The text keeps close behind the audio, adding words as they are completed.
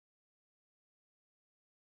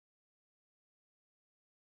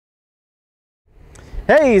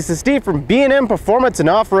Hey, this is Steve from B&M Performance and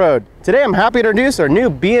Off-Road. Today I'm happy to introduce our new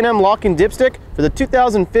B&M Locking Dipstick for the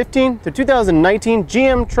 2015 to 2019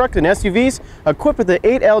 GM trucks and SUVs equipped with the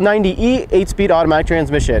 8L90E 8-speed automatic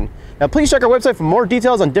transmission. Now please check our website for more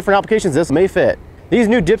details on different applications this may fit. These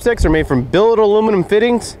new dipsticks are made from billet aluminum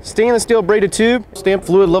fittings, stainless steel braided tube, stamped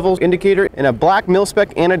fluid level indicator, and a black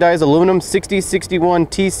mil-spec anodized aluminum 6061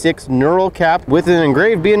 T6 knurled cap with an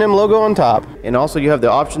engraved B&M logo on top. And also you have the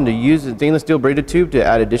option to use the stainless steel braided tube to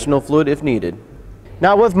add additional fluid if needed.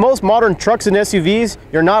 Now with most modern trucks and SUVs,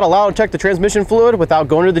 you're not allowed to check the transmission fluid without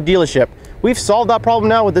going to the dealership. We've solved that problem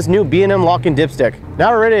now with this new B&M Locking Dipstick.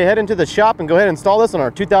 Now we're ready to head into the shop and go ahead and install this on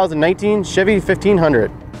our 2019 Chevy 1500.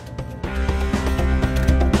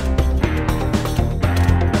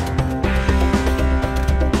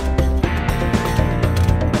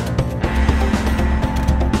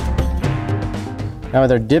 Now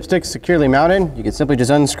with our dipstick securely mounted, you can simply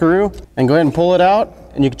just unscrew and go ahead and pull it out,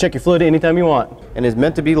 and you can check your fluid anytime you want. And is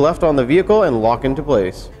meant to be left on the vehicle and lock into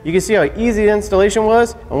place. You can see how easy the installation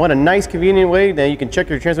was, and what a nice convenient way that you can check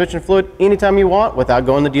your transmission fluid anytime you want without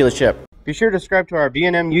going to the dealership. Be sure to subscribe to our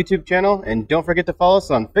B&M YouTube channel, and don't forget to follow us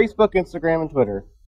on Facebook, Instagram, and Twitter.